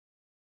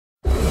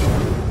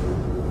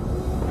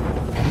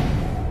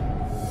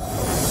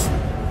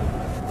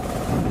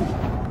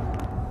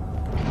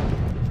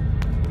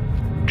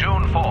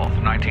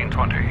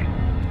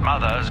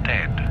mother's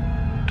dead.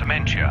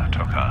 Dementia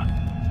took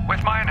her.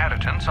 With my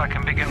inheritance, I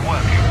can begin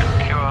working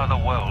to cure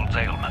the world's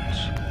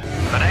ailments.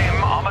 The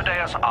name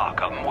Amadeus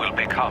Arkham will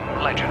become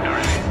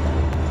legendary.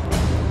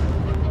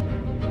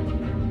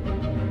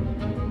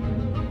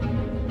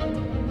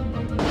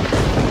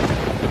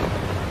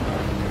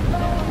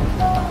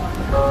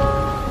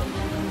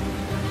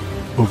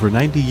 Over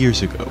 90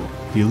 years ago,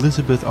 the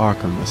Elizabeth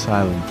Arkham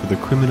Asylum for the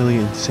Criminally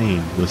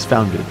Insane was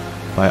founded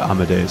by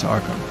Amadeus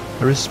Arkham,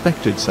 a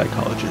respected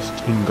psychologist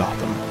in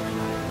Gotham.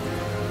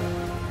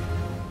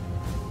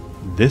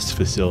 This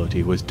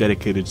facility was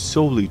dedicated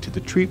solely to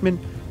the treatment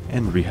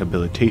and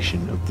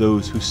rehabilitation of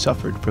those who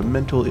suffered from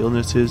mental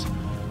illnesses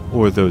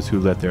or those who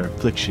let their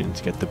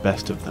afflictions get the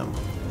best of them.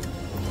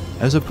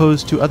 As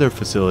opposed to other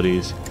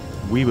facilities,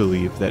 we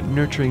believe that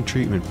nurturing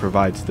treatment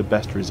provides the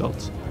best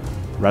results,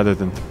 rather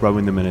than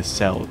throwing them in a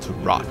cell to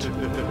rot.